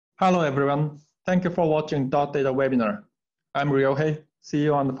Hello everyone, thank you for watching dotData webinar. I'm Ryohei,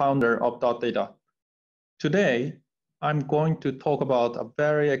 CEO and founder of dotData. Today, I'm going to talk about a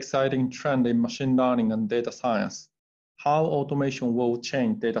very exciting trend in machine learning and data science, how automation will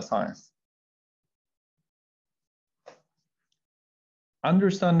change data science.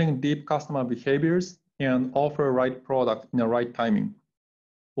 Understanding deep customer behaviors and offer right product in the right timing,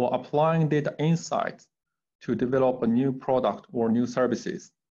 or applying data insights to develop a new product or new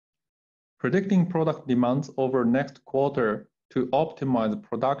services. Predicting product demands over next quarter to optimize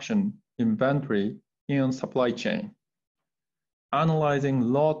production, inventory, and supply chain. Analyzing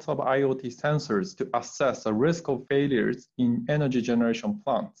lots of IoT sensors to assess the risk of failures in energy generation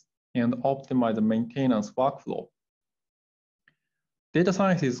plants and optimize the maintenance workflow. Data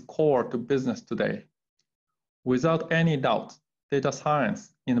science is core to business today. Without any doubt, data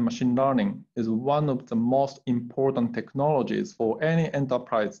science in machine learning is one of the most important technologies for any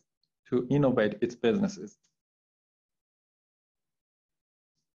enterprise to innovate its businesses.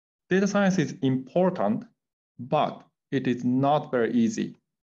 Data science is important, but it is not very easy.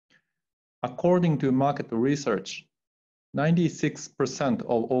 According to market research, 96%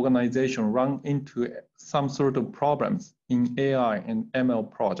 of organizations run into some sort of problems in AI and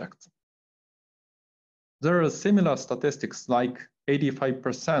ML projects. There are similar statistics like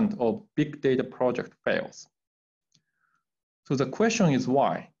 85% of big data project fails. So the question is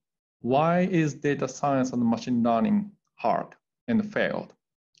why? Why is data science and machine learning hard and failed?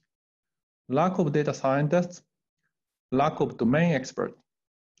 Lack of data scientists, lack of domain experts,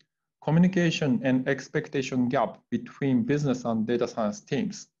 communication and expectation gap between business and data science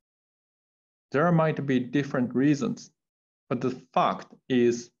teams. There might be different reasons, but the fact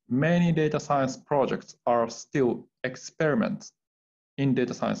is many data science projects are still experiments in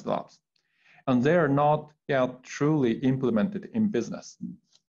data science labs, and they are not yet truly implemented in business.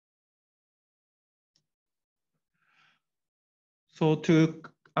 So to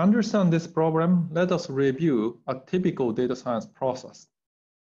understand this problem, let us review a typical data science process.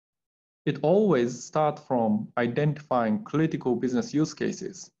 It always starts from identifying critical business use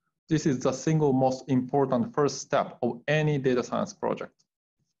cases. This is the single most important first step of any data science project.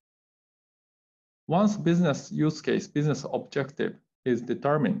 Once business use case, business objective is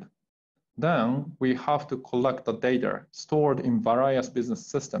determined, then we have to collect the data stored in various business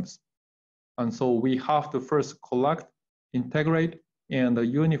systems. And so we have to first collect, integrate, and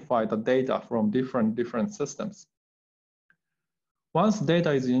unify the data from different systems. Once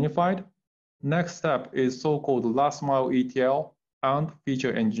data is unified, next step is so-called last mile ETL and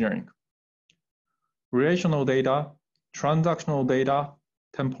feature engineering. Relational data, transactional data,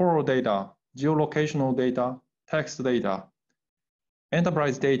 temporal data, geolocational data, text data,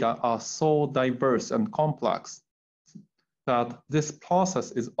 enterprise data are so diverse and complex that this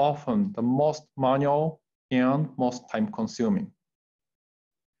process is often the most manual and most time-consuming.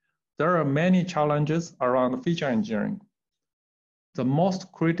 There are many challenges around feature engineering. The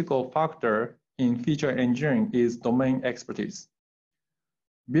most critical factor in feature engineering is domain expertise.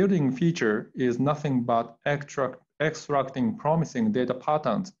 Building feature is nothing but extracting promising data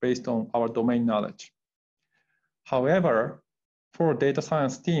patterns based on our domain knowledge. However, for a data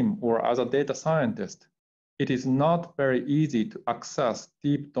science team or as a data scientist, it is not very easy to access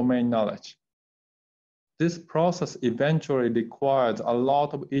deep domain knowledge. This process eventually requires a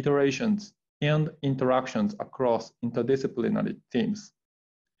lot of iterations and interactions across interdisciplinary teams.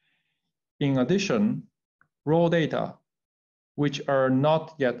 In addition, raw data, which are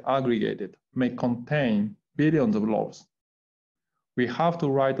not yet aggregated, may contain billions of rows. We have to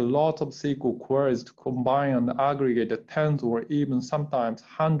write lots of SQL queries to combine and aggregate tens or even sometimes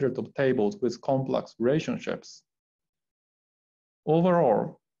hundreds of tables with complex relationships.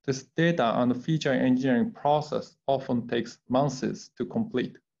 Overall, this data and feature engineering process often takes months to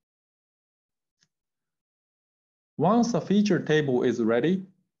complete. Once a feature table is ready,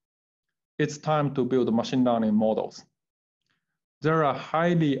 it's time to build machine learning models. There are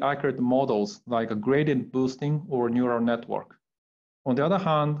highly accurate models like a gradient boosting or neural network. On the other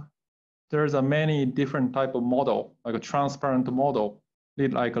hand, there's a many different type of model, like a transparent model,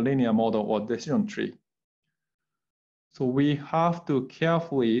 like a linear model or decision tree. So we have to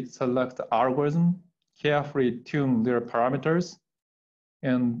carefully select the algorithm, carefully tune their parameters,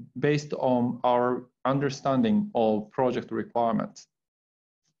 and based on our understanding of project requirements.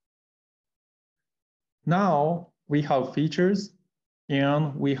 Now we have features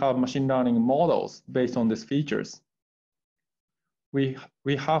and we have machine learning models based on these features. We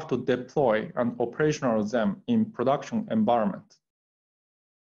have to deploy and operationalize them in production environment.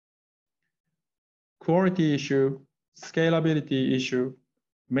 Quality issue, scalability issue,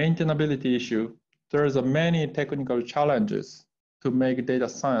 maintainability issue, there's many technical challenges to make data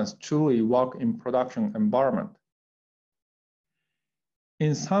science truly work in production environment.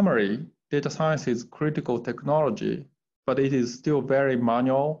 In summary, data science is critical technology, but it is still very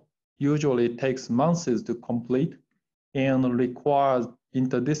manual, usually takes months to complete, and requires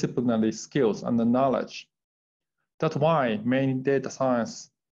interdisciplinary skills and knowledge. That's why many many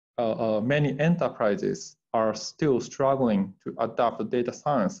enterprises are still struggling to adapt data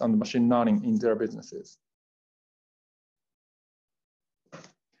science and machine learning in their businesses.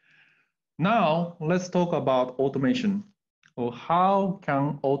 Now, let's talk about automation. Or how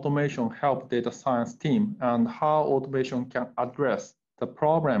can automation help data science team, and how automation can address the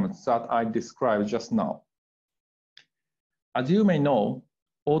problems that I described just now. As you may know,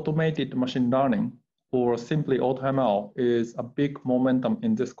 automated machine learning, or simply AutoML, is a big momentum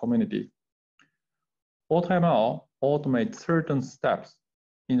in this community. AutoML automates certain steps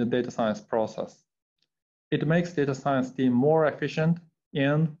in the data science process. It makes data science team more efficient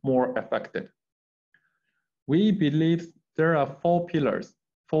and more effective. We believe there are four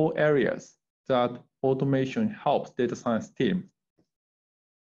areas that automation helps data science team: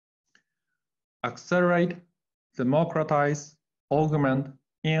 accelerate, democratize, augment,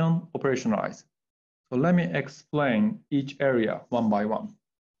 and operationalize. So let me explain each area one by one.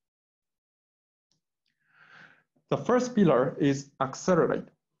 The first pillar is accelerate.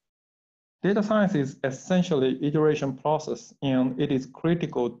 Data science is essentially iteration process, and it is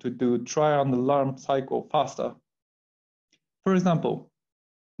critical to do try and learn cycle faster. For example,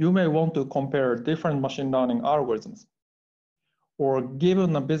 you may want to compare different machine learning algorithms, or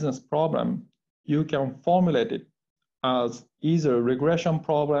given a business problem, you can formulate it as either a regression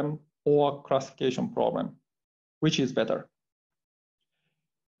problem or a classification problem. Which is better?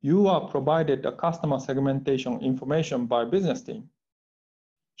 You are provided a customer segmentation information by business team.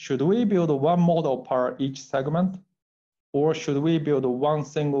 Should we build one model per each segment, or should we build one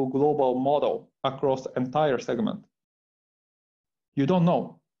single global model across the entire segment? You don't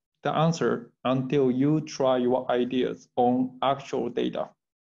know the answer until you try your ideas on actual data.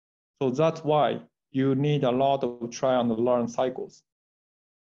 So that's why you need a lot of try and learn cycles.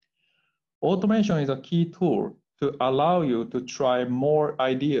 Automation is a key tool to allow you to try more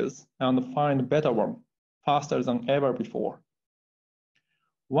ideas and find better ones faster than ever before.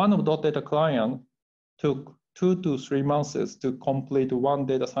 One of dotData clients took 2 to 3 months to complete one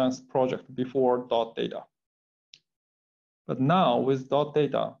data science project before dotData. But now with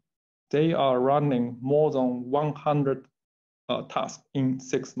dotData, they are running more than 100 tasks in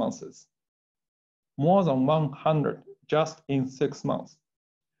 6 months. More than 100 just in 6 months.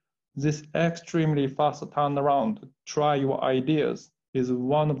 This extremely fast turnaround to try your ideas is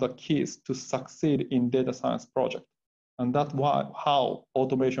one of the keys to succeed in data science project. And that's how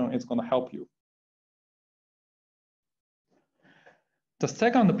automation is going to help you. The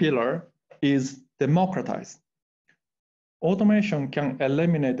second pillar is democratize. Automation can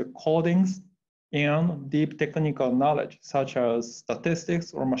eliminate the codings and deep technical knowledge, such as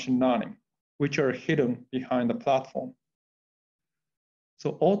statistics or machine learning, which are hidden behind the platform.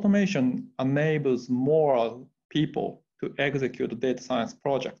 So automation enables more people to execute data science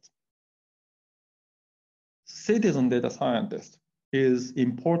projects. Citizen data scientist is an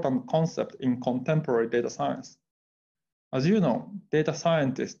important concept in contemporary data science. As you know, data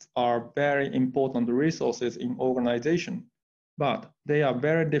scientists are very important resources in organization, but they are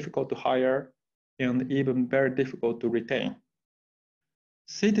very difficult to hire and even very difficult to retain.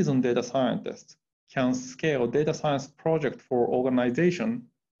 Citizen data scientists can scale data science project for organization.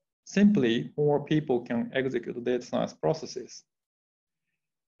 Simply, more people can execute data science processes.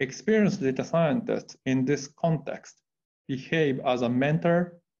 Experienced data scientists in this context behave as a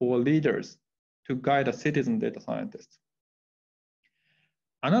mentor or leaders to guide a citizen data scientist.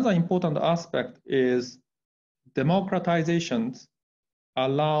 Another important aspect is democratizations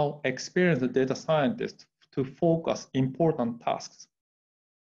allow experienced data scientists to focus important tasks.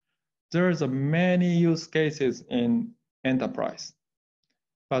 There's many use cases in enterprise,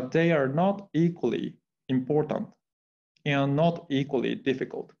 but they are not equally important and not equally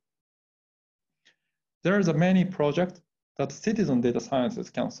difficult. There's many projects that citizen data scientists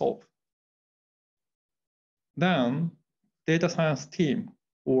can solve. Then, data science team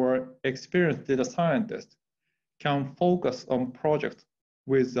or experienced data scientist can focus on projects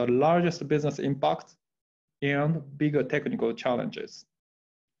with the largest business impact and bigger technical challenges.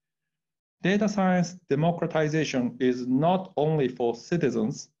 Data science democratization is not only for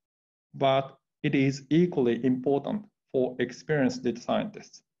citizens, but it is equally important for experienced data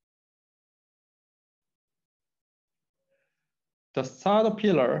scientists. The third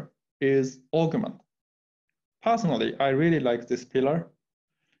pillar is augment. Personally, I really like this pillar.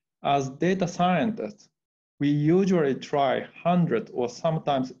 As data scientists, we usually try hundreds or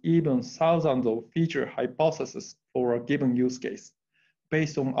sometimes even thousands of feature hypotheses for a given use case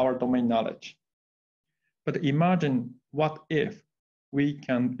based on our domain knowledge. But imagine what if we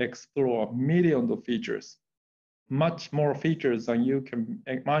can explore millions of features, much more features than you can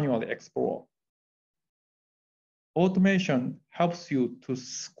manually explore. Automation helps you to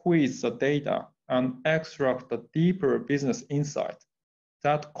squeeze the data and extract the deeper business insight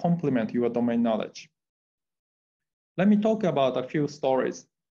that complement your domain knowledge. Let me talk about a few stories.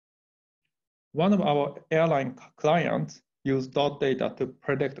 One of our airline clients used dotData to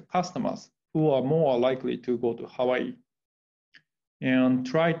predict customers who are more likely to go to Hawaii and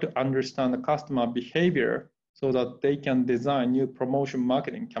try to understand the customer behavior so that they can design new promotion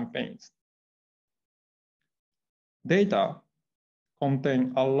marketing campaigns. Data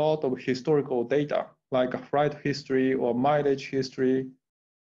contain a lot of historical data, like a flight history or mileage history,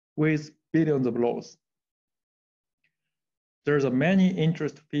 with billions of rows. There's a many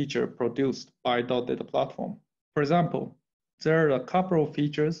interest feature produced by dotData platform. For example, there are a couple of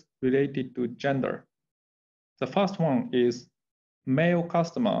features related to gender. The first one is male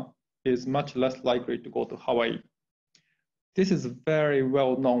customer is much less likely to go to Hawaii. This is a very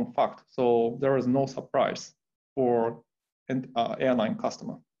well-known fact, so there is no surprise for an airline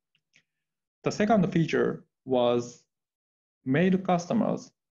customer. The second feature was male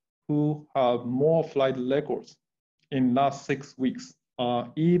customers who have more flight records in last 6 weeks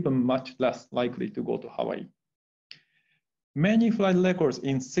are even much less likely to go to Hawaii. Many flight records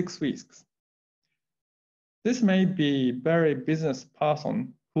in 6 weeks. This may be very business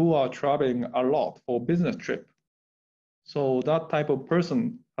person who are traveling a lot for business trip. So that type of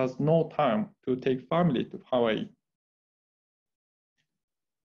person has no time to take family to Hawaii.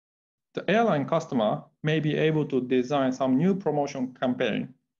 The airline customer may be able to design some new promotion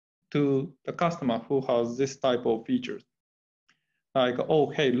campaign to the customer who has this type of features. Like, oh,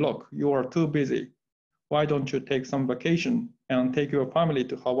 hey, look, you are too busy. Why don't you take some vacation and take your family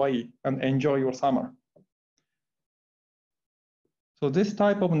to Hawaii and enjoy your summer? So this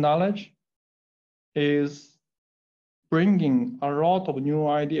type of knowledge is bringing a lot of new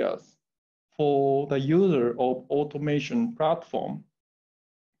ideas for the user of automation platform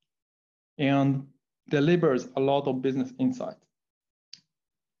and delivers a lot of business insight.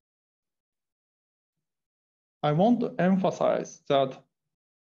 I want to emphasize that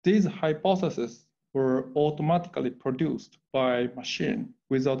these hypotheses were automatically produced by machine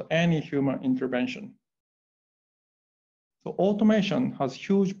without any human intervention. So automation has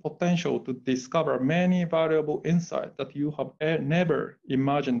huge potential to discover many valuable insights that you have never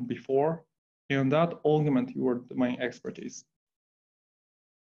imagined before, and that augment your domain expertise.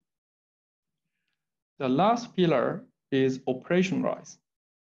 The last pillar is operationalize.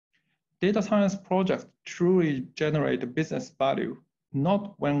 Data science projects truly generate business value,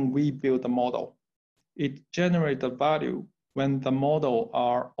 not when we build a model. It generates value when the model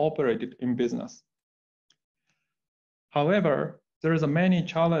are operated in business. However, there are many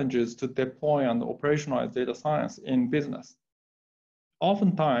challenges to deploy and operationalize data science in business.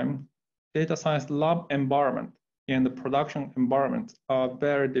 Oftentimes, data science lab environment and the production environment are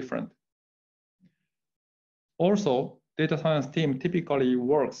very different. Also, data science team typically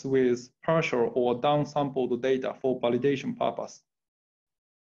works with partial or downsampled data for validation purpose.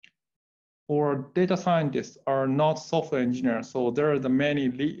 Or data scientists are not software engineers, so there are the many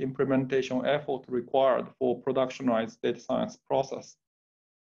re-implementation effort required for productionized data science process.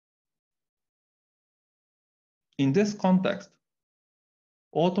 In this context,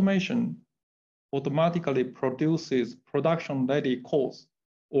 automation automatically produces production-ready codes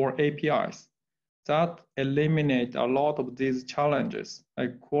or APIs that eliminate a lot of these challenges,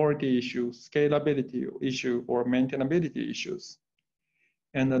 like quality issues, scalability issue, or maintainability issues,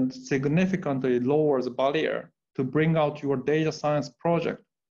 and then significantly lowers the barrier to bring out your data science project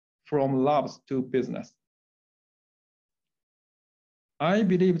from labs to business. I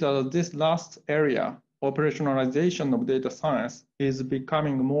believe that this last area, operationalization of data science, is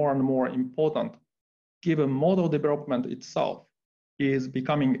becoming more and more important, given model development itself is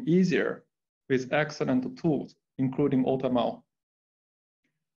becoming easier with excellent tools, including AutoML.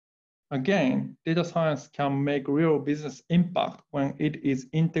 Again, data science can make real business impact when it is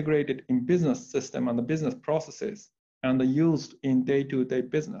integrated in business system and business processes and used in day-to-day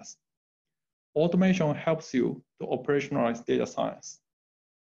business. Automation helps you to operationalize data science.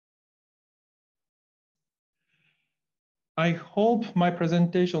 I hope my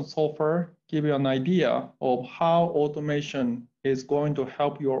presentation so far give you an idea of how automation is going to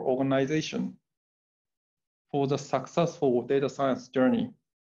help your organization for the successful data science journey.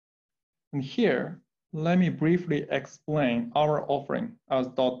 And here, let me briefly explain our offering as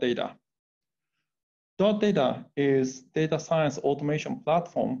dotData. dotData is data science automation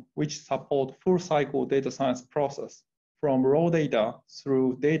platform which support full cycle data science process from raw data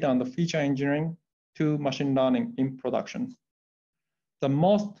through data and feature engineering to machine learning in production. The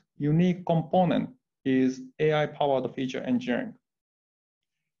most unique component is AI-powered feature engineering.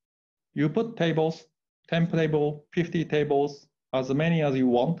 You put tables, 10 tables, 50 tables, as many as you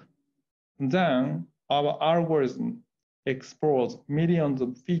want. Then our algorithm explores millions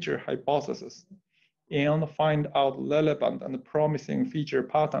of feature hypotheses and find out relevant and promising feature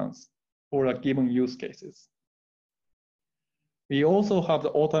patterns for a given use cases. We also have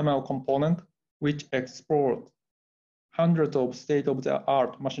the AutoML component, which explores hundreds of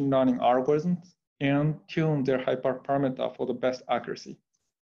state-of-the-art machine learning algorithms and tune their hyperparameter for the best accuracy.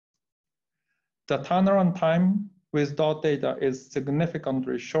 The turnaround time with dotData is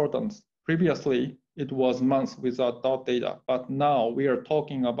significantly shortened. Previously, it was months without dotData, but now we are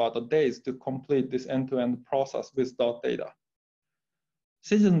talking about the days to complete this end-to-end process with dotData.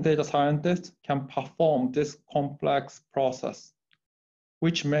 Seasoned data scientists can perform this complex process,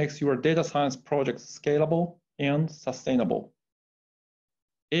 which makes your data science projects scalable and sustainable.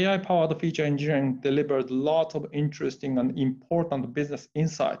 AI-powered feature engineering delivered lots of interesting and important business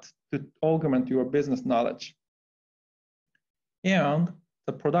insights to augment your business knowledge. And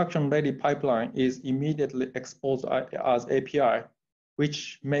the production-ready pipeline is immediately exposed as API,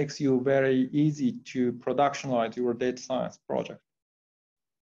 which makes you very easy to productionize your data science project.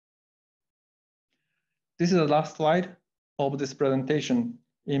 This is the last slide of this presentation.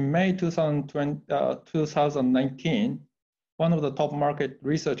 In May 2019, one of the top market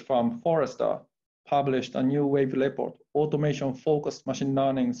research firm, Forrester, published a new wave report, Automation-Focused Machine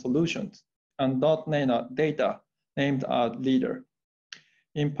Learning Solutions, and dotData named as leader.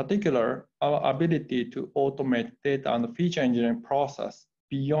 In particular, our ability to automate data and feature engineering process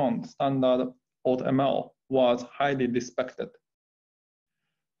beyond standard AutoML was highly respected.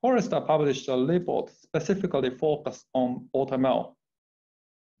 Forrester published a report specifically focused on AutoML.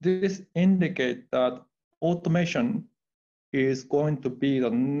 This indicates that automation is going to be the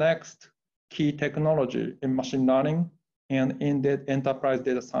next key technology in machine learning and in the enterprise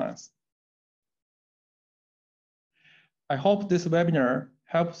data science. I hope this webinar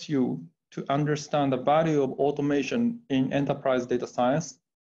helps you to understand the value of automation in enterprise data science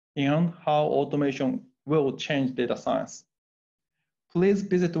and how automation will change data science. Please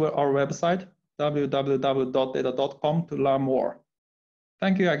visit our website, www.dotdata.com, to learn more.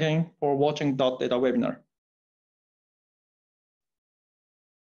 Thank you again for watching dotData webinar.